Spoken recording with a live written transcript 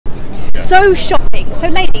So shopping. So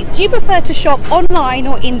ladies, do you prefer to shop online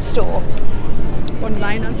or in store?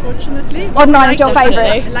 Online, unfortunately. Online is your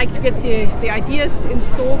favourite? I like to get the ideas in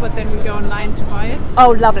store, but then we go online to buy it.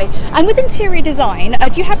 Oh, lovely. And with interior design,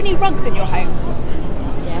 do you have any rugs in your home?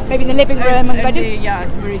 Yeah. Maybe in the living room and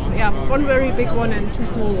bedroom? One very big one and two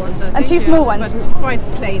small ones. And two small ones? But quite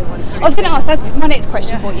plain ones. I was going to ask, that's my next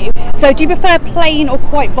question for you. So do you prefer plain or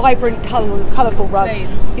quite vibrant, colourful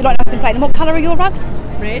rugs? Plain. You like nice and plain. And what colour are your rugs?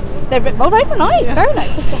 Red. They're red. Oh, red, nice, very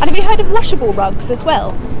nice. And have you heard of washable rugs as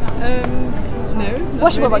well? No.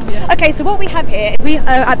 Washable really, rugs. yeah. Okay, so what we have here,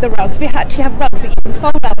 at the rugs, we actually have rugs that you can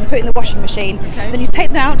fold out and put in the washing machine. Okay. Then you take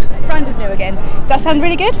them out, brand as new again. Does that sound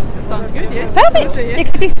really good? That sounds good, yes. Perfect. Absolutely,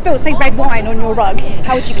 yes. Because if you spilled, say, red wine on your rug,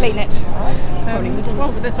 how would you clean it?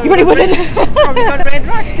 That's why You really wouldn't? Probably got red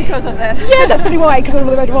rugs because of that. Yeah, that's probably why, because of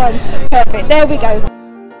all the red wine. Perfect. There we go.